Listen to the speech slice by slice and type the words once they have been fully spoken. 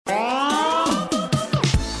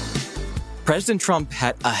President Trump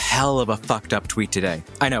had a hell of a fucked up tweet today.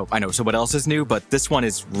 I know. So what else is new? But this one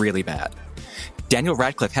is really bad. Daniel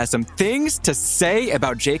Radcliffe has some things to say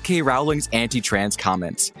about J.K. Rowling's anti-trans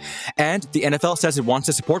comments. And the NFL says it wants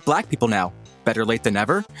to support black people now. Better late than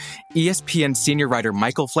never. ESPN senior writer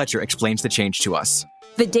Michael Fletcher explains the change to us.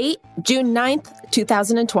 The date, June 9th,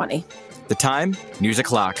 2020. The time, news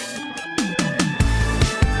o'clock.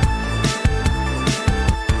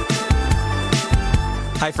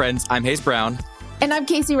 Hi, friends. I'm Hayes Brown. And I'm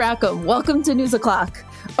Casey Rackham. Welcome to News O'Clock.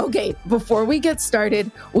 Okay, before we get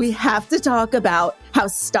started, we have to talk about how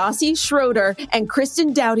Stassi Schroeder and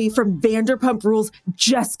Kristen Doughty from Vanderpump Rules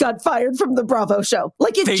just got fired from the Bravo show.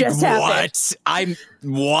 Like it just happened.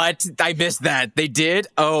 What? I missed that. They did?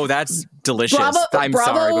 Oh, that's delicious. I'm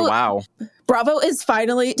Bravo, sorry, but wow. Bravo is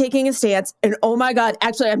finally taking a stance. And oh my God,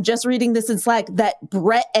 actually, I'm just reading this in Slack that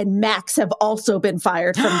Brett and Max have also been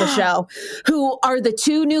fired from the show, who are the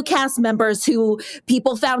two new cast members who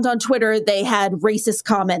people found on Twitter. They had racist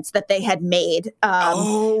comments that they had made,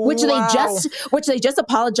 which they just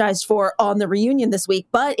apologized for on the reunion this week.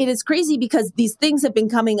 But it is crazy because these things have been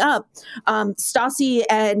coming up. Stassi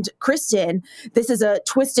and Kristen, this is a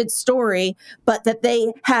twisted story, but that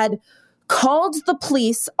they had called the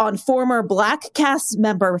police on former Black cast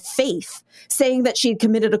member Faith, saying that she had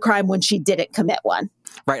committed a crime when she didn't commit one.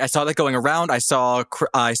 Right. I saw that going around. I saw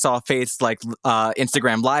Faith's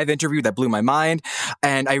Instagram live interview that blew my mind.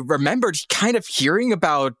 And I remembered kind of hearing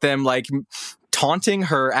about them taunting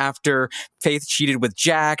her after Faith cheated with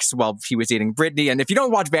Jax while she was dating Brittany. And if you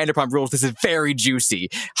don't watch Vanderpump Rules, this is very juicy.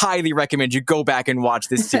 Highly recommend you go back and watch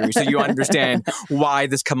this series so you understand why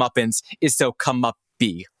this comeuppance is so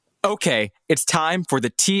come-up-y. Okay, it's time for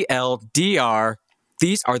the TLDR.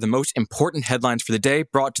 These are the most important headlines for the day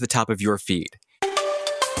brought to the top of your feed.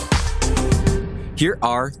 Here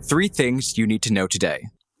are 3 things you need to know today.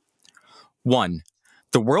 1.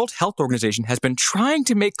 The World Health Organization has been trying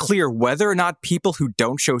to make clear whether or not people who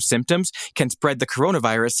don't show symptoms can spread the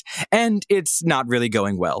coronavirus, and it's not really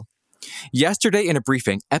going well. Yesterday in a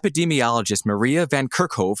briefing, epidemiologist Maria Van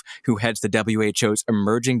Kerkhove, who heads the WHO's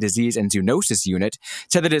Emerging Disease and Zoonosis Unit,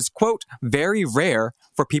 said that it is, quote, very rare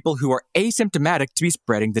for people who are asymptomatic to be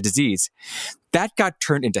spreading the disease. That got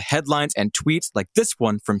turned into headlines and tweets like this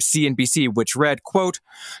one from CNBC, which read, quote,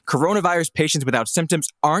 coronavirus patients without symptoms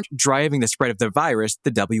aren't driving the spread of the virus,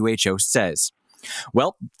 the WHO says.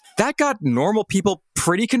 Well, that got normal people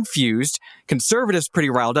pretty confused, conservatives pretty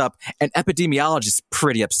riled up, and epidemiologists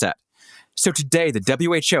pretty upset. So today, the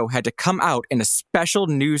WHO had to come out in a special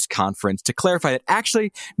news conference to clarify that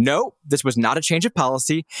actually, no, this was not a change of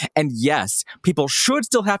policy, and yes, people should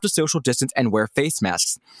still have to social distance and wear face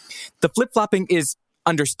masks. The flip-flopping is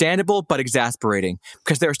understandable but exasperating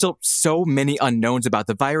because there are still so many unknowns about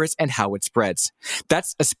the virus and how it spreads.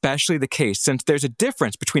 That's especially the case since there's a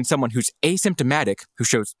difference between someone who's asymptomatic, who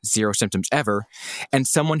shows 0 symptoms ever, and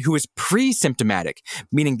someone who is pre-symptomatic,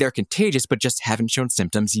 meaning they're contagious but just haven't shown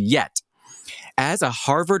symptoms yet. As a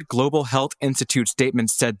Harvard Global Health Institute statement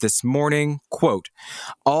said this morning, quote,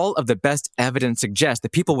 all of the best evidence suggests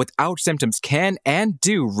that people without symptoms can and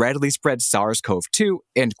do readily spread SARS-CoV-2,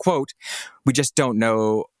 end quote. We just don't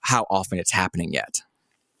know how often it's happening yet.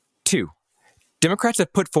 2. Democrats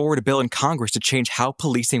have put forward a bill in Congress to change how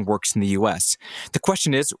policing works in the U.S. The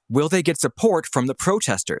question is, will they get support from the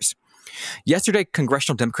protesters? Yesterday,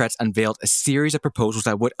 congressional Democrats unveiled a series of proposals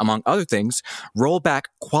that would, among other things, roll back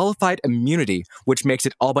qualified immunity, which makes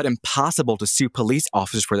it all but impossible to sue police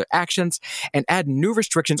officers for their actions, and add new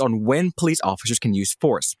restrictions on when police officers can use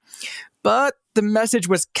force. But the message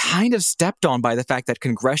was kind of stepped on by the fact that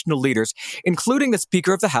congressional leaders, including the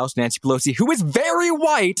Speaker of the House, Nancy Pelosi, who is very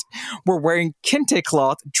white, were wearing kente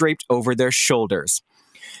cloth draped over their shoulders.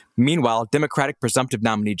 Meanwhile, Democratic presumptive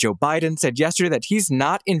nominee Joe Biden said yesterday that he's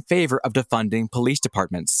not in favor of defunding police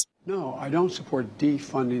departments. No, I don't support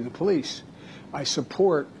defunding the police. I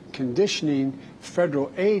support conditioning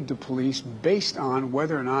federal aid to police based on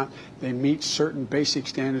whether or not they meet certain basic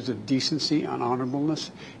standards of decency and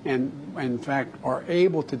honorableness and, in fact, are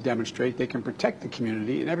able to demonstrate they can protect the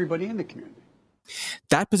community and everybody in the community.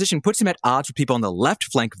 That position puts him at odds with people on the left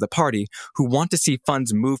flank of the party who want to see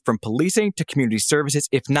funds move from policing to community services,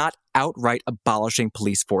 if not outright abolishing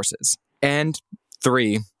police forces. And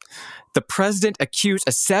 3, the president accused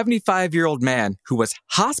a 75-year-old man who was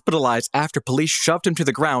hospitalized after police shoved him to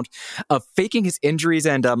the ground of faking his injuries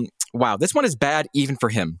and, wow, this one is bad even for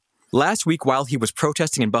him. Last week, while he was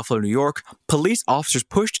protesting in Buffalo, New York, police officers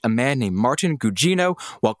pushed a man named Martin Gugino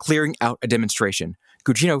while clearing out a demonstration.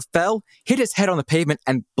 Gugino fell, hit his head on the pavement,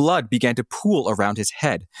 and blood began to pool around his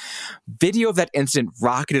head. Video of that incident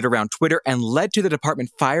rocketed around Twitter and led to the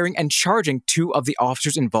department firing and charging 2 of the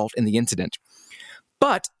officers involved in the incident.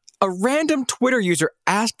 But a random Twitter user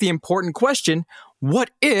asked the important question,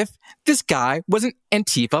 what if this guy was an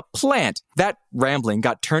Antifa plant? That rambling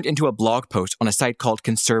got turned into a blog post on a site called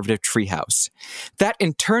Conservative Treehouse. That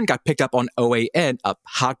in turn got picked up on OAN, a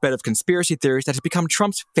hotbed of conspiracy theories that has become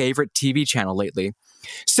Trump's favorite TV channel lately.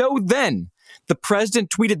 So then, the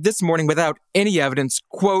president tweeted this morning without any evidence,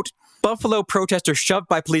 quote, Buffalo protester shoved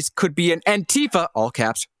by police could be an Antifa, all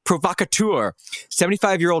caps, provocateur.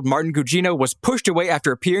 75-year-old Martin Gugino was pushed away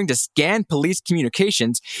after appearing to scan police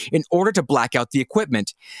communications in order to black out the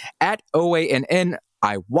equipment. At OANN,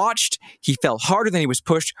 I watched. He fell harder than he was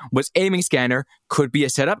pushed, was aiming scanner, could be a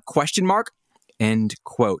setup, question mark, end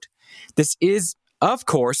quote. This is, of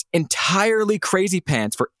course, entirely crazy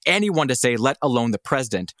pants for anyone to say, let alone the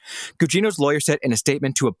president. Gugino's lawyer said in a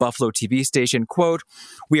statement to a Buffalo TV station, quote,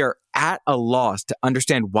 we are at a loss to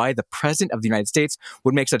understand why the president of the United States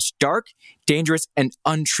would make such dark, dangerous, and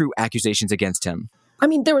untrue accusations against him. I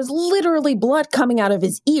mean, there was literally blood coming out of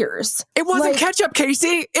his ears. It wasn't ketchup,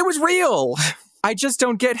 Casey. It was real. I just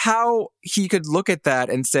don't get how he could look at that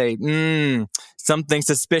and say, something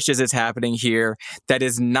suspicious is happening here that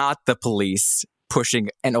is not the police pushing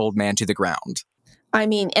an old man to the ground. I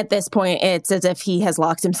mean, at this point, it's as if he has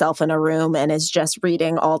locked himself in a room and is just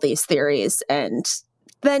reading all these theories and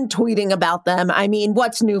then tweeting about them. I mean,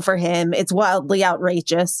 what's new for him? It's wildly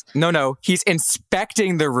outrageous. No, he's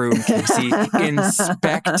inspecting the room, Casey.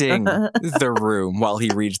 Inspecting the room while he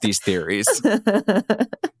reads these theories.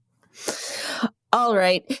 All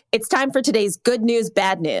right, it's time for today's good news,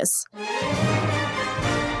 bad news.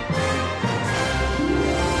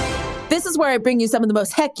 This is where I bring you some of the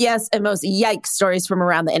most heck yes and most yikes stories from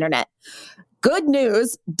around the internet. Good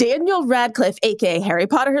news, Daniel Radcliffe, a.k.a. Harry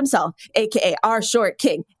Potter himself, a.k.a. our short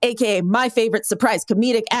king, a.k.a. my favorite surprise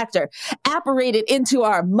comedic actor, apparated into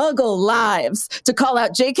our muggle lives to call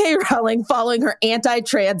out J.K. Rowling following her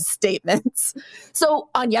anti-trans statements. So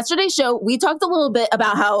on yesterday's show, we talked a little bit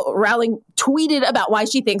about how Rowling tweeted about why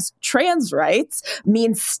she thinks trans rights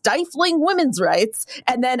means stifling women's rights.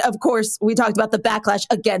 And then, of course, we talked about the backlash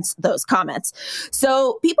against those comments.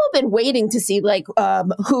 So people have been waiting to see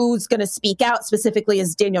who's going to speak out. Specifically,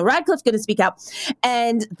 is Daniel Radcliffe going to speak out?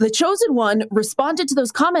 And The Chosen One responded to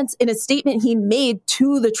those comments in a statement he made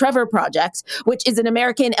to the Trevor Project, which is an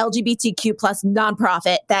American LGBTQ plus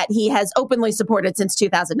nonprofit that he has openly supported since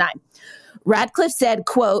 2009. Radcliffe said,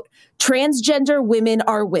 quote, transgender women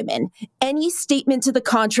are women. Any statement to the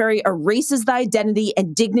contrary erases the identity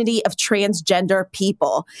and dignity of transgender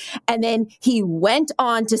people. And then he went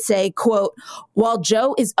on to say, quote, while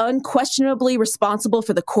Joe is unquestionably responsible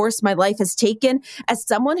for the course my life has taken, as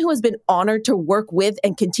someone who has been honored to work with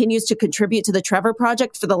and continues to contribute to the Trevor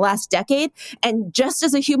Project for the last decade, and just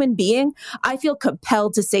as a human being, I feel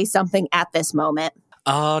compelled to say something at this moment.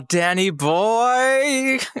 Oh, Danny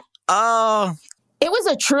boy. Oh, it was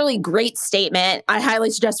a truly great statement. I highly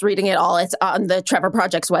suggest reading it all. It's on the Trevor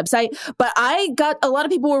Project's website. But a lot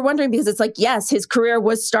of people were wondering because it's like, yes, his career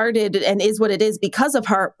was started and is what it is because of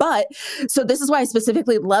her. But so this is why I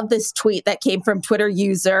specifically love this tweet that came from Twitter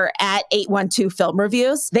user at 812 Film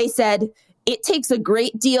Reviews. They said, it takes a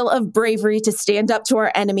great deal of bravery to stand up to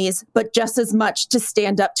our enemies, but just as much to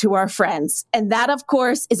stand up to our friends. And that, of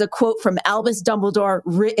course, is a quote from Albus Dumbledore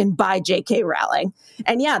written by J.K. Rowling.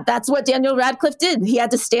 And yeah, that's what Daniel Radcliffe did. He had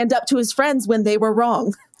to stand up to his friends when they were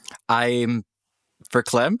wrong. I'm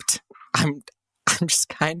verklempt. I'm just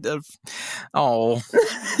kind of,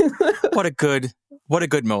 what a good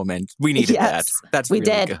moment. We needed that. That's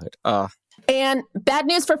really good. And bad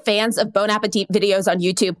news for fans of Bon Appetit videos on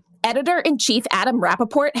YouTube. Editor-in-chief Adam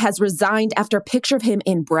Rappaport has resigned after a picture of him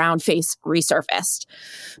in brownface resurfaced.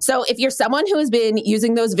 So if you're someone who has been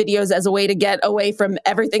using those videos as a way to get away from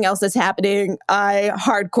everything else that's happening, I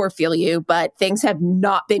hardcore feel you, but things have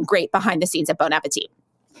not been great behind the scenes at Bon Appetit.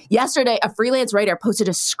 Yesterday, a freelance writer posted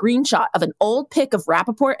a screenshot of an old pic of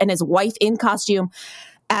Rappaport and his wife in costume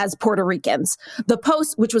as Puerto Ricans. The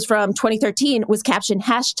post, which was from 2013, was captioned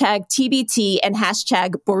 #TBT and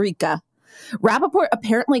 #Borica. Rappaport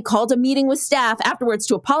apparently called a meeting with staff afterwards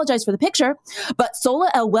to apologize for the picture, but Sola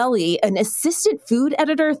El-Weli, an assistant food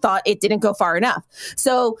editor, thought it didn't go far enough.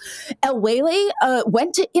 So El-Weli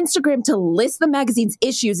went to Instagram to list the magazine's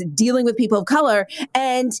issues dealing with people of color,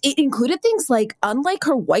 and it included things like, unlike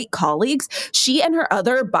her white colleagues, she and her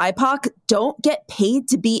other BIPOC don't get paid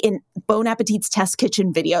to be in Bon Appetit's test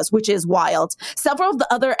kitchen videos, which is wild. Several of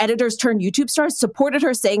the other editors turned YouTube stars supported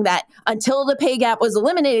her, saying that until the pay gap was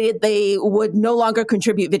eliminated, they would no longer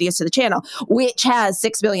contribute videos to the channel, which has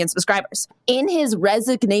 6 million subscribers. In his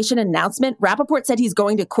resignation announcement, Rapaport said he's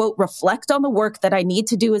going to, quote, reflect on the work that I need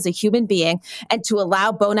to do as a human being and to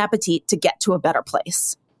allow Bon Appetit to get to a better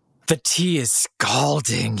place. The tea is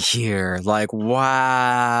scalding here. Like,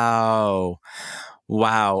 wow.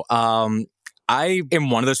 I am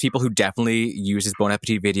one of those people who definitely uses Bon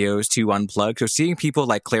Appetit videos to unplug. So seeing people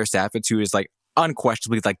like Claire Stafford, who is like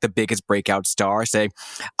unquestionably like the biggest breakout star, say,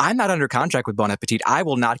 I'm not under contract with Bon Appetit, I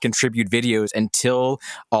will not contribute videos until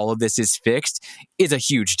all of this is fixed, is a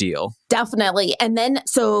huge deal. Definitely. And then,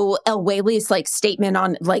 so Elle Whaley's like statement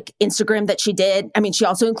on like Instagram that she did, I mean, she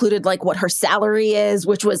also included like what her salary is,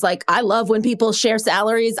 which was like, I love when people share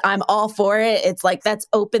salaries. I'm all for it. It's like, let's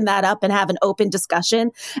open that up and have an open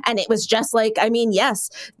discussion. And it was just like, I mean, yes,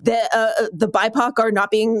 the BIPOC are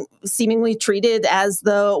not being seemingly treated as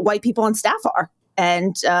the white people on staff are.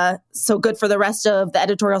 And so good for the rest of the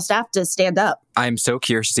editorial staff to stand up. I'm so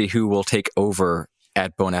curious to see who will take over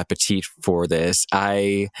at Bon Appetit for this.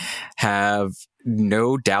 I have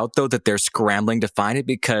no doubt, though, that they're scrambling to find it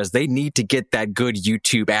because they need to get that good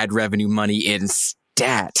YouTube ad revenue money in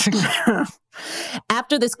stat.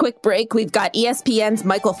 After this quick break, we've got ESPN's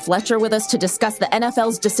Michael Fletcher with us to discuss the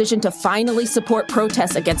NFL's decision to finally support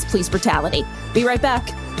protests against police brutality. Be right back.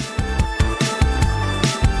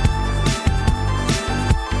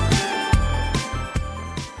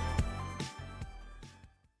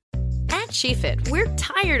 SheFit, we're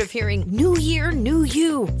tired of hearing new year, new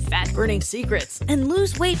you, fat-burning secrets, and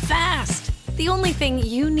lose weight fast. The only thing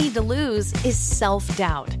you need to lose is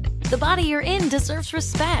self-doubt. The body you're in deserves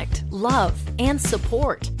respect, love, and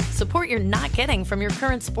support. Support you're not getting from your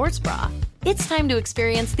current sports bra. It's time to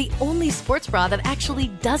experience the only sports bra that actually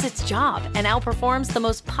does its job and outperforms the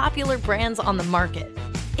most popular brands on the market.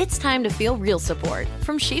 It's time to feel real support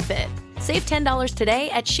from SheFit. Save $10 today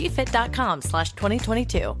at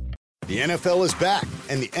SheFit.com/2022. The NFL is back,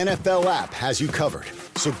 and the NFL app has you covered.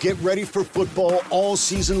 So get ready for football all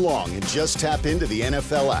season long and just tap into the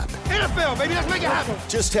NFL app. NFL, baby, let's make it happen.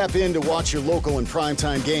 Just tap in to watch your local and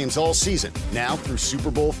primetime games all season, now through Super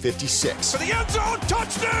Bowl 56. For the end zone,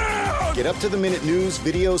 touchdown! Get up-to-the-minute news,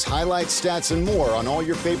 videos, highlights, stats, and more on all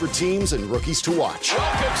your favorite teams and rookies to watch.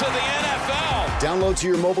 Welcome to the NFL. Download to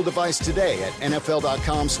your mobile device today at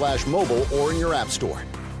NFL.com/mobile or in your app store.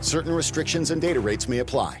 Certain restrictions and data rates may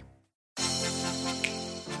apply.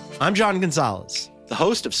 I'm John Gonzalez, the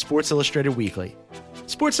host of Sports Illustrated Weekly.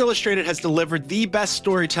 Sports Illustrated has delivered the best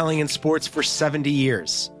storytelling in sports for 70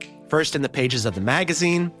 years. First in the pages of the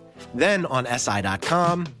magazine, then on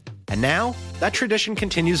SI.com, and now that tradition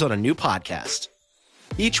continues on a new podcast.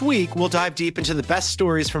 Each week, we'll dive deep into the best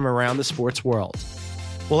stories from around the sports world.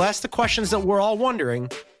 We'll ask the questions that we're all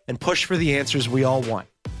wondering and push for the answers we all want.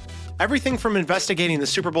 Everything from investigating the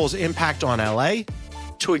Super Bowl's impact on LA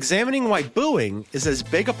to examining why booing is as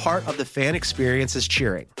big a part of the fan experience as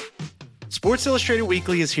cheering. Sports Illustrated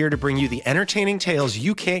Weekly is here to bring you the entertaining tales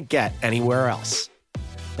you can't get anywhere else.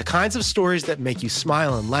 The kinds of stories that make you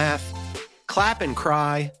smile and laugh, clap and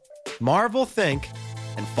cry, marvel, think,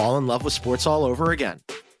 and fall in love with sports all over again.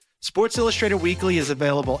 Sports Illustrated Weekly is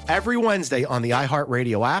available every Wednesday on the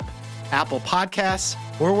iHeartRadio app, Apple Podcasts,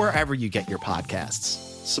 or wherever you get your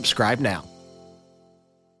podcasts. Subscribe now.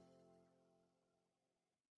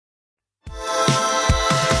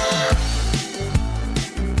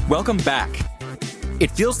 Welcome back. It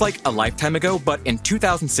feels like a lifetime ago, but in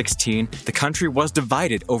 2016, the country was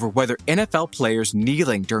divided over whether NFL players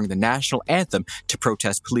kneeling during the national anthem to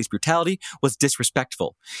protest police brutality was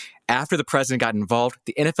disrespectful. After the president got involved,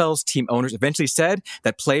 the NFL's team owners eventually said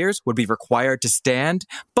that players would be required to stand,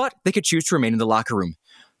 but they could choose to remain in the locker room.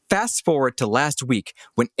 Fast forward to last week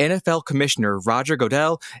when NFL Commissioner Roger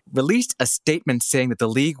Goodell released a statement saying that the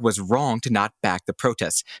league was wrong to not back the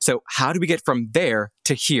protests. So how do we get from there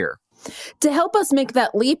to here? To help us make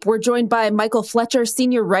that leap, we're joined by Michael Fletcher,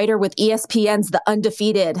 senior writer with ESPN's The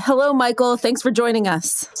Undefeated. Hello, Michael. Thanks for joining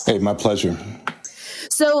us. Hey, my pleasure.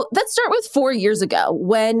 So let's start with 4 years ago.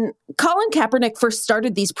 When Colin Kaepernick first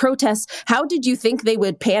started these protests, how did you think they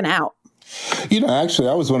would pan out? Actually,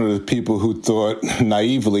 I was one of the people who thought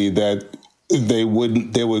naively that there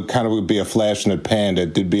would kind of be a flash in the pan,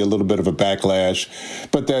 that there'd be a little bit of a backlash,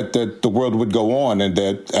 but that the world would go on, and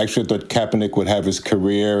that actually I thought Kaepernick would have his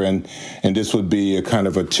career, and this would be a kind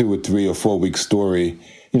of a 2 or 3 or 4 week story,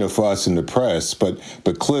 for us in the press. But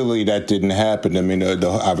clearly that didn't happen. I mean,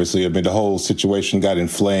 the whole situation got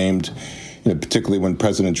inflamed, particularly when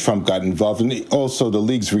President Trump got involved, and also the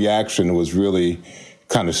league's reaction was really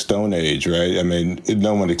kind of stone age, right? I mean,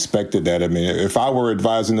 no one expected that. I mean, if I were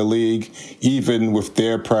advising the league, even with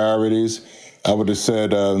their priorities, I would have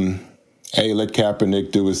said, hey, let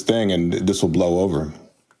Kaepernick do his thing and this will blow over.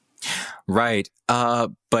 Right.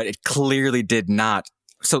 But it clearly did not.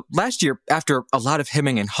 So last year, after a lot of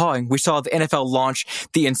hemming and hawing, we saw the NFL launch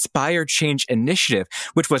the Inspire Change Initiative,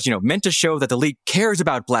 which was, meant to show that the league cares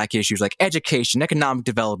about Black issues like education, economic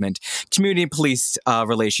development, community and police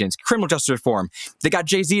relations, criminal justice reform. They got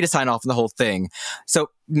Jay-Z to sign off on the whole thing.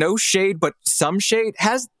 So no shade, but some shade.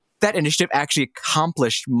 Has that initiative actually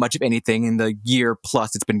accomplished much of anything in the year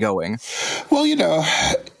plus it's been going? Well,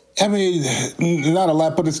 I mean, not a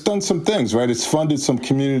lot, but it's done some things, right? It's funded some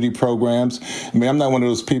community programs. I mean, I'm not one of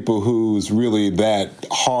those people who's really that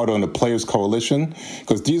hard on the Players Coalition,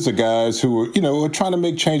 because these are guys who are trying to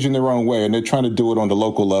make change in their own way, and they're trying to do it on the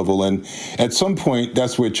local level. And at some point,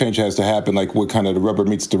 that's where change has to happen, like where kind of the rubber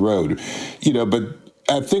meets the road, But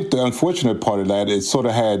I think the unfortunate part of that is sort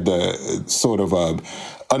of had the sort of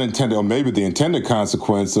unintended, or maybe the intended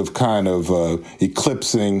consequence of kind of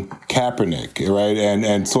eclipsing Kaepernick, right?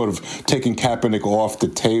 And sort of taking Kaepernick off the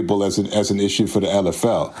table as an issue for the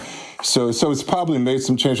NFL. So it's probably made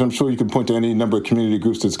some change. I'm sure you can point to any number of community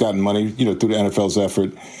groups that's gotten money, through the NFL's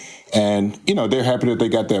effort. And, they're happy that they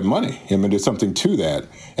got that money. I mean, there's something to that.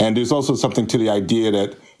 And there's also something to the idea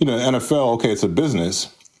that, the NFL, okay, it's a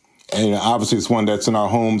business. And obviously it's one that's in our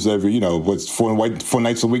homes every, four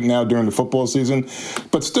nights a week now during the football season.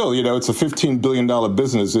 But still, it's a $15 billion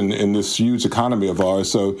business in this huge economy of ours.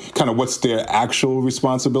 So kind of what's their actual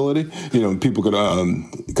responsibility? People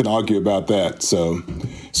could argue about that. So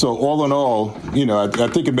all in all, I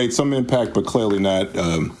think it made some impact, but clearly not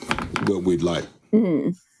what we'd like.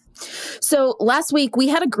 Mm. So last week, we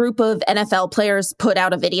had a group of NFL players put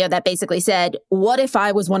out a video that basically said, what if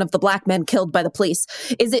I was one of the Black men killed by the police?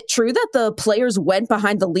 Is it true that the players went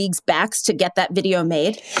behind the league's backs to get that video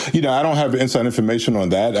made? I don't have inside information on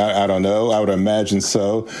that. I don't know. I would imagine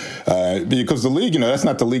so. Because the league, that's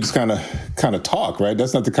not the league's kind of talk, right?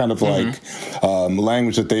 That's not the kind of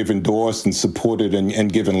language that they've endorsed and supported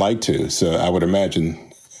and given light to. So I would imagine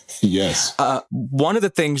yes. One of the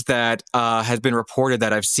things that has been reported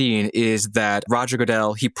that I've seen is that Roger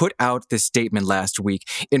Goodell, he put out this statement last week,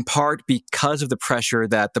 in part because of the pressure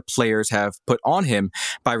that the players have put on him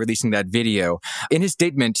by releasing that video. In his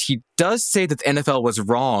statement, he does say that the NFL was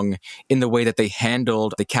wrong in the way that they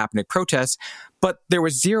handled the Kaepernick protests, but there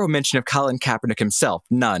was zero mention of Colin Kaepernick himself,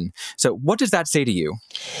 none. So what does that say to you?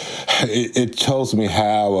 It tells me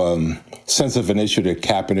how sensitive an issue that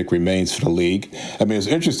Kaepernick remains for the league. I mean, it's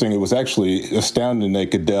interesting. It was actually astounding that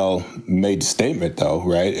Goodell made the statement, though,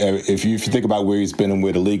 right? If you think about where he's been and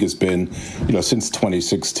where the league has been, since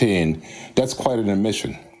 2016, that's quite an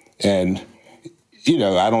admission. And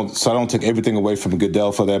I don't take everything away from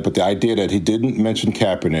Goodell for that, but the idea that he didn't mention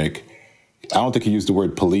Kaepernick, I don't think he used the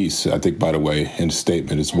word police, I think, by the way, in the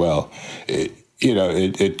statement as well.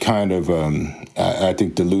 It kind of, I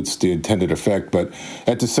think, dilutes the intended effect. But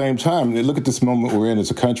at the same time, look at this moment we're in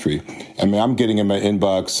as a country. I mean, I'm getting in my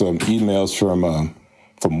inbox some emails from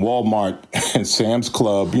Walmart and Sam's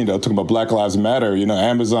Club, talking about Black Lives Matter.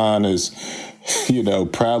 Amazon is,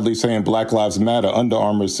 proudly saying Black Lives Matter. Under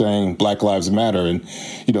Armour saying Black Lives Matter. And,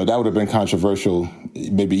 that would have been controversial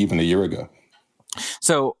maybe even a year ago.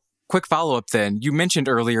 So, quick follow-up then. You mentioned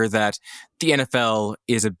earlier that the NFL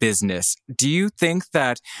is a business. Do you think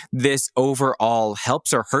that this overall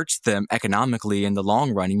helps or hurts them economically in the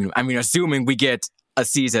long run? I mean, assuming we get a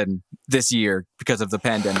season this year because of the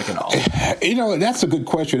pandemic and all. That's a good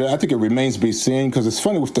question. I think it remains to be seen, because it's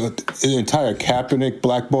funny with the entire Kaepernick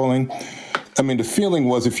blackballing. I mean, the feeling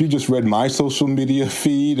was if you just read my social media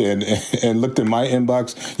feed and looked at my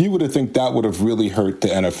inbox, you would have think that would have really hurt the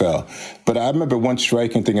NFL. But I remember one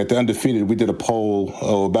striking thing. At the Undefeated, we did a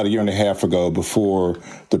poll about a year and a half ago before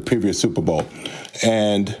the previous Super Bowl.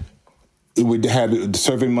 And we had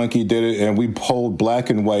SurveyMonkey did it, and we polled black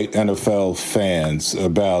and white NFL fans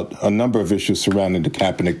about a number of issues surrounding the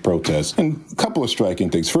Kaepernick protests. And a couple of striking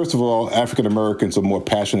things. First of all, African Americans are more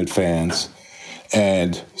passionate fans.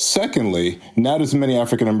 And secondly, not as many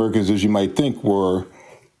African Americans as you might think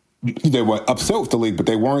they were upset with the league, but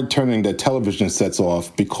they weren't turning their television sets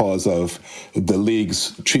off because of the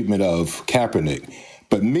league's treatment of Kaepernick.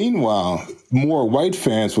 But meanwhile, more white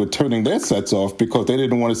fans were turning their sets off because they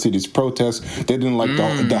didn't want to see these protests. They didn't like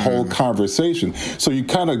the whole conversation. So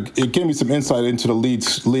it gave me some insight into the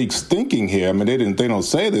league's thinking here. I mean, they don't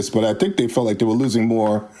say this, but I think they felt like they were losing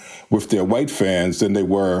more with their white fans than they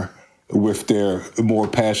were with their more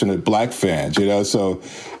passionate black fans, So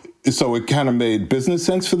it kind of made business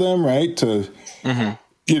sense for them, right? To,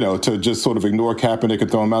 to just sort of ignore Kaepernick and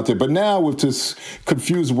throw him out there. But now with this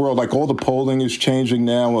confused world, like all the polling is changing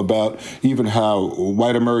now about even how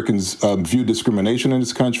white Americans view discrimination in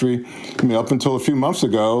this country. I mean, up until a few months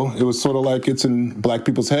ago, it was sort of like it's in black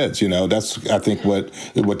people's heads. That's, I think, what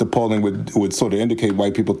the polling would sort of indicate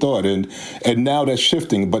white people thought. And now that's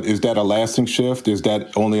shifting. But is that a lasting shift? Is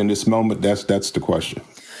that only in this moment? That's the question.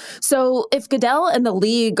 So if Goodell and the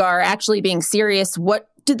league are actually being serious, what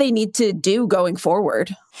do they need to do going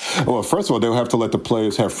forward? Well, first of all, they'll have to let the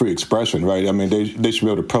players have free expression, right? I mean, they should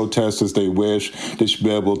be able to protest as they wish. They should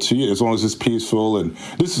be able to, as long as it's peaceful. And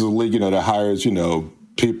this is a league, that hires,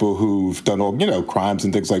 people who've done all, crimes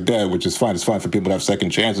and things like that, which is fine. It's fine for people to have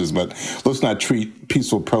second chances. But let's not treat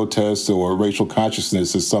peaceful protests or racial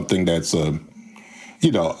consciousness as something that's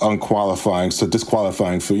unqualifying, so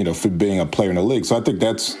disqualifying for being a player in the league. So I think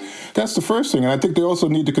that's the first thing. And I think they also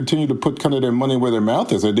need to continue to put kind of their money where their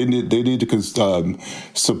mouth is. They need to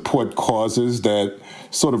support causes that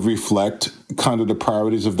sort of reflect kind of the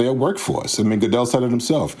priorities of their workforce. I mean, Goodell said it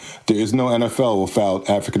himself. There is no NFL without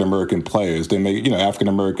African-American players. They make,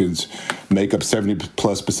 African-Americans make up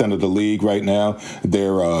 70+% of the league right now.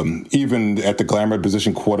 They're even at the glamour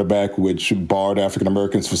position quarterback, which barred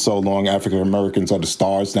African-Americans for so long. African-Americans are the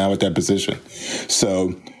stars now at that position.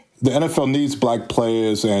 So the NFL needs black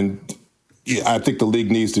players, and I think the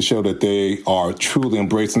league needs to show that they are truly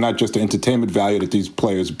embracing not just the entertainment value that these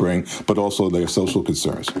players bring, but also their social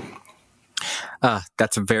concerns.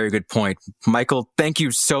 That's a very good point. Michael, thank you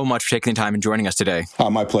so much for taking the time and joining us today.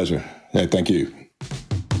 My pleasure. Yeah, thank you.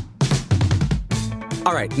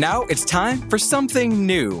 All right, now it's time for something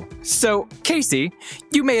new. So, Casey,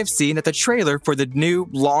 you may have seen that the trailer for the new,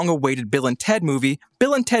 long-awaited Bill and Ted movie,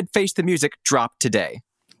 Bill and Ted Face the Music, dropped today.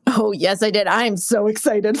 Oh, yes, I did. I am so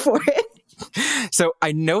excited for it. So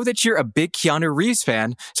I know that you're a big Keanu Reeves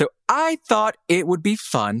fan, so I thought it would be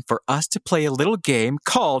fun for us to play a little game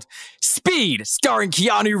called Speed, starring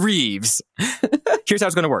Keanu Reeves. Here's how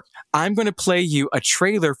it's going to work. I'm going to play you a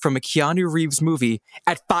trailer from a Keanu Reeves movie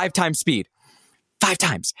at 5 times speed. 5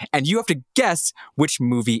 times. And you have to guess which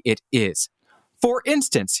movie it is. For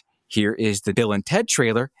instance, here is the Bill and Ted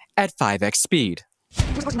trailer at 5x speed.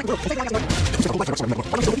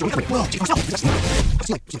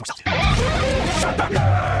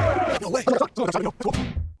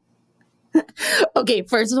 Okay,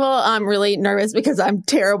 first of all, I'm really nervous because I'm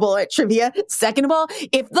terrible at trivia. Second of all,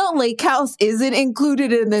 if the lake house isn't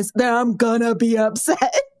included in this, then I'm gonna be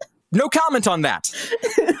upset. No comment on that.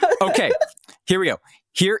 Okay, here we go.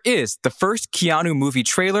 Here is the first Keanu movie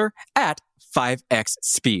trailer at 5x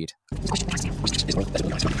speed.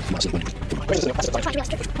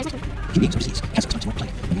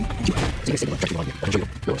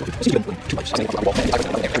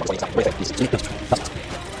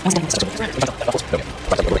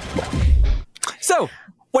 So,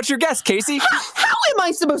 what's your guess, Casey? How am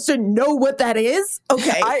I supposed to know what that is?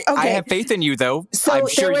 Okay. I have faith in you, though. So I'm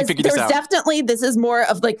sure you can figure this out. Definitely, this is more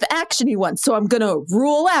of like the action-y one. So I'm going to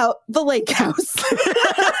rule out the lake house.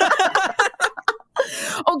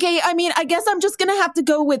 Okay, I mean, I guess I'm just gonna have to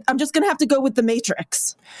go with The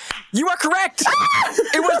Matrix. You are correct.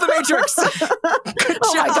 It was The Matrix. Good job.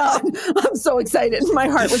 Oh my God, I'm so excited. My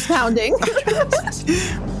heart was pounding. What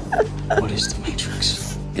is The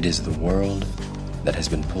Matrix? It is the world that has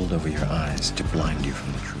been pulled over your eyes to blind you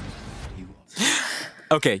from the truth.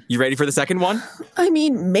 Okay, you ready for the second one? I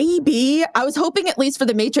mean, maybe. I was hoping at least for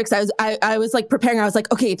The Matrix. I was like preparing. I was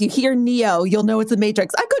like, okay, if you hear Neo, you'll know it's The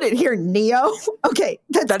Matrix. I couldn't hear Neo. Okay,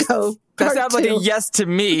 let's go. That sounds like a yes to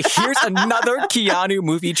me. Here's another Keanu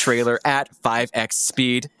movie trailer at 5x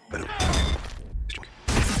speed.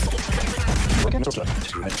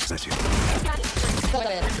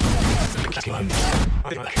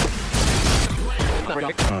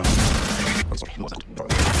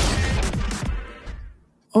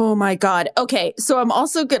 Oh my God. Okay, so I'm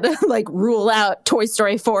also gonna rule out Toy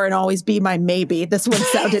Story 4 and always be my maybe. This one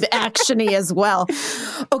sounded action-y as well.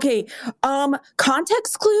 Okay,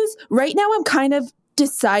 context clues. Right now I'm kind of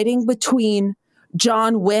deciding between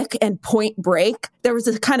John Wick and Point Break. There was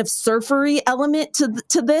a kind of surfery element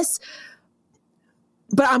to this,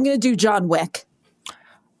 but I'm gonna do John Wick.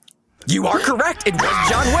 You are correct. It was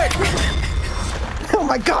John Wick. Oh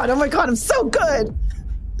my God, I'm so good.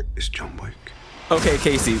 It's John Wick. Okay,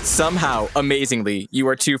 Casey, somehow, amazingly, you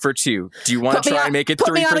are 2 for 2. Do you want to try and make it 3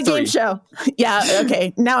 for 3? Put me on a game show. Yeah,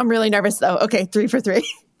 okay. Now I'm really nervous, though. Okay, 3 for 3.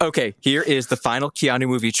 Okay, here is the final Keanu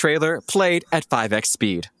movie trailer played at 5x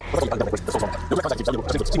speed.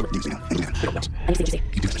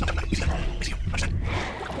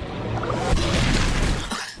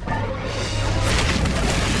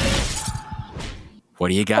 What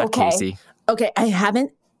do you got, Casey? Okay, I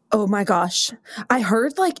haven't. Oh my gosh. I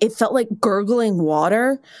heard it felt like gurgling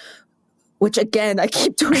water, which again, I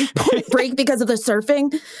keep doing Point Break because of the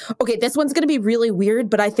surfing. Okay, this one's going to be really weird,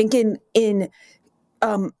 but I think I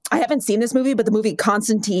haven't seen this movie, but the movie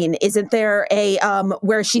Constantine, isn't there a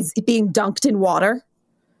where she's being dunked in water?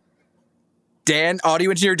 Dan, audio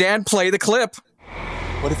engineer Dan, play the clip.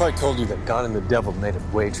 What if I told you that God and the devil made a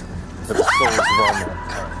wager for the souls of all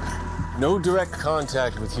mankind? No direct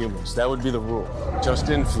contact with humans. That would be the rule. Just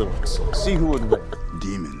influence. See who would win.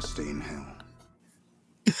 Demons stay in hell.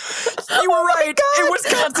 You were right. It was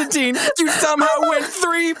Constantine. You somehow went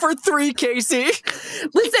 3 for 3, Casey.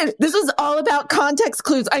 Listen, this was all about context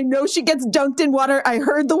clues. I know she gets dunked in water. I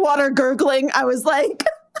heard the water gurgling. I was like,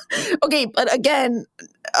 okay, but again,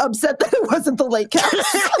 upset that it wasn't the lake cast.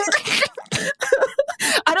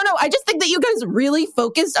 I don't know. I just think that you guys really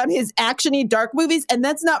focused on his action-y dark movies, and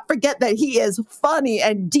let's not forget that he is funny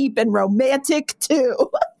and deep and romantic too.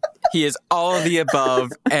 He is all of the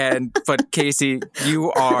above, but Casey,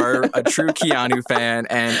 you are a true Keanu fan,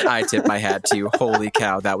 and I tip my hat to you. Holy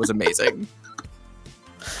cow, that was amazing.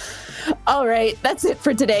 All right, that's it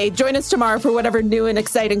for today. Join us tomorrow for whatever new and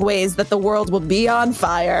exciting ways that the world will be on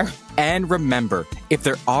fire. And remember, if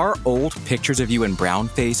there are old pictures of you in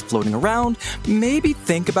brownface floating around, maybe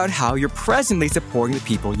think about how you're presently supporting the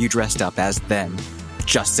people you dressed up as then.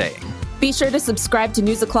 Just saying. Be sure to subscribe to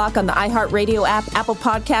News O'Clock on the iHeartRadio app, Apple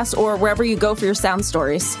Podcasts, or wherever you go for your sound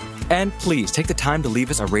stories. And please take the time to leave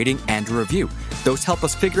us a rating and a review. Those help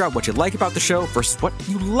us figure out what you like about the show versus what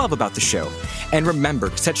you love about the show. And remember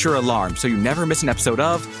to set your alarm so you never miss an episode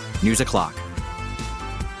of News O'Clock.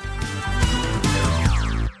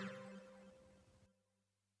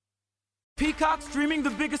 Peacock streaming the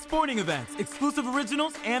biggest sporting events, exclusive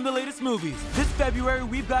originals, and the latest movies. This February,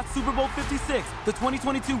 we've got Super Bowl 56, the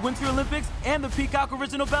 2022 Winter Olympics, and the Peacock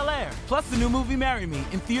original Bel Air. Plus the new movie Marry Me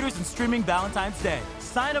in theaters and streaming Valentine's Day.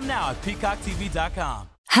 Sign up now at peacocktv.com.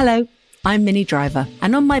 Hello, I'm Minnie Driver,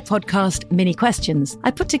 and on my podcast, Mini Questions, I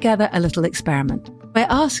put together a little experiment. I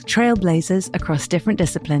ask trailblazers across different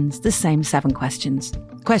disciplines the same 7 questions.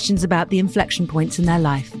 Questions about the inflection points in their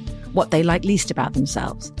life, what they like least about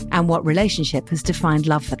themselves, and what relationship has defined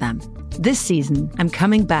love for them. This season, I'm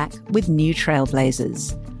coming back with new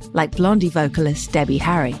trailblazers, like Blondie vocalist Debbie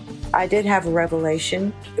Harry. I did have a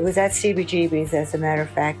revelation. It was at CBGB's, as a matter of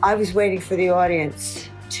fact. I was waiting for the audience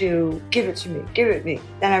to give it to me, give it me.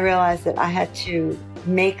 Then I realized that I had to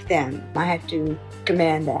make them. I had to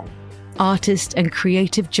command them. Artist and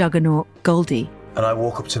creative juggernaut Goldie. And I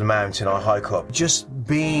walk up to the mountain, I hike up. Just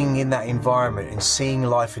being in that environment and seeing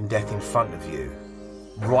life and death in front of you,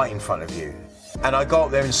 right in front of you. And I go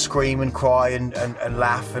up there and scream and cry and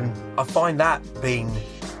laugh, and I find that being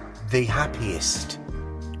the happiest.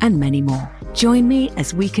 And many more. Join me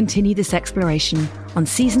as we continue this exploration on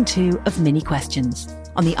Season 2 of Mini Questions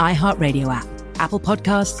on the iHeartRadio app, Apple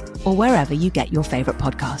Podcasts, or wherever you get your favorite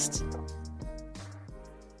podcasts.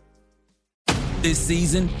 This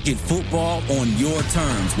season, get football on your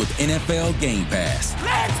terms with NFL Game Pass.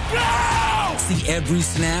 Let's go! See every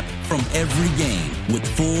snap from every game with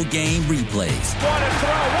full game replays. What a throw,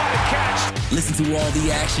 what a catch! Listen to all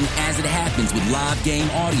the action as it happens with live game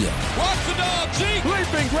audio. Watch the dog, G!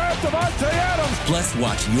 Leaping grab Devontae Adams! Plus,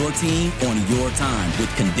 watch your team on your time with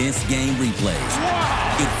condensed game replays.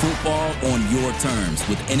 Wow! Get football on your terms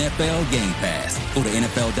with NFL Game Pass. Go to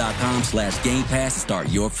NFL.com/Game Pass to start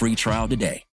your free trial today.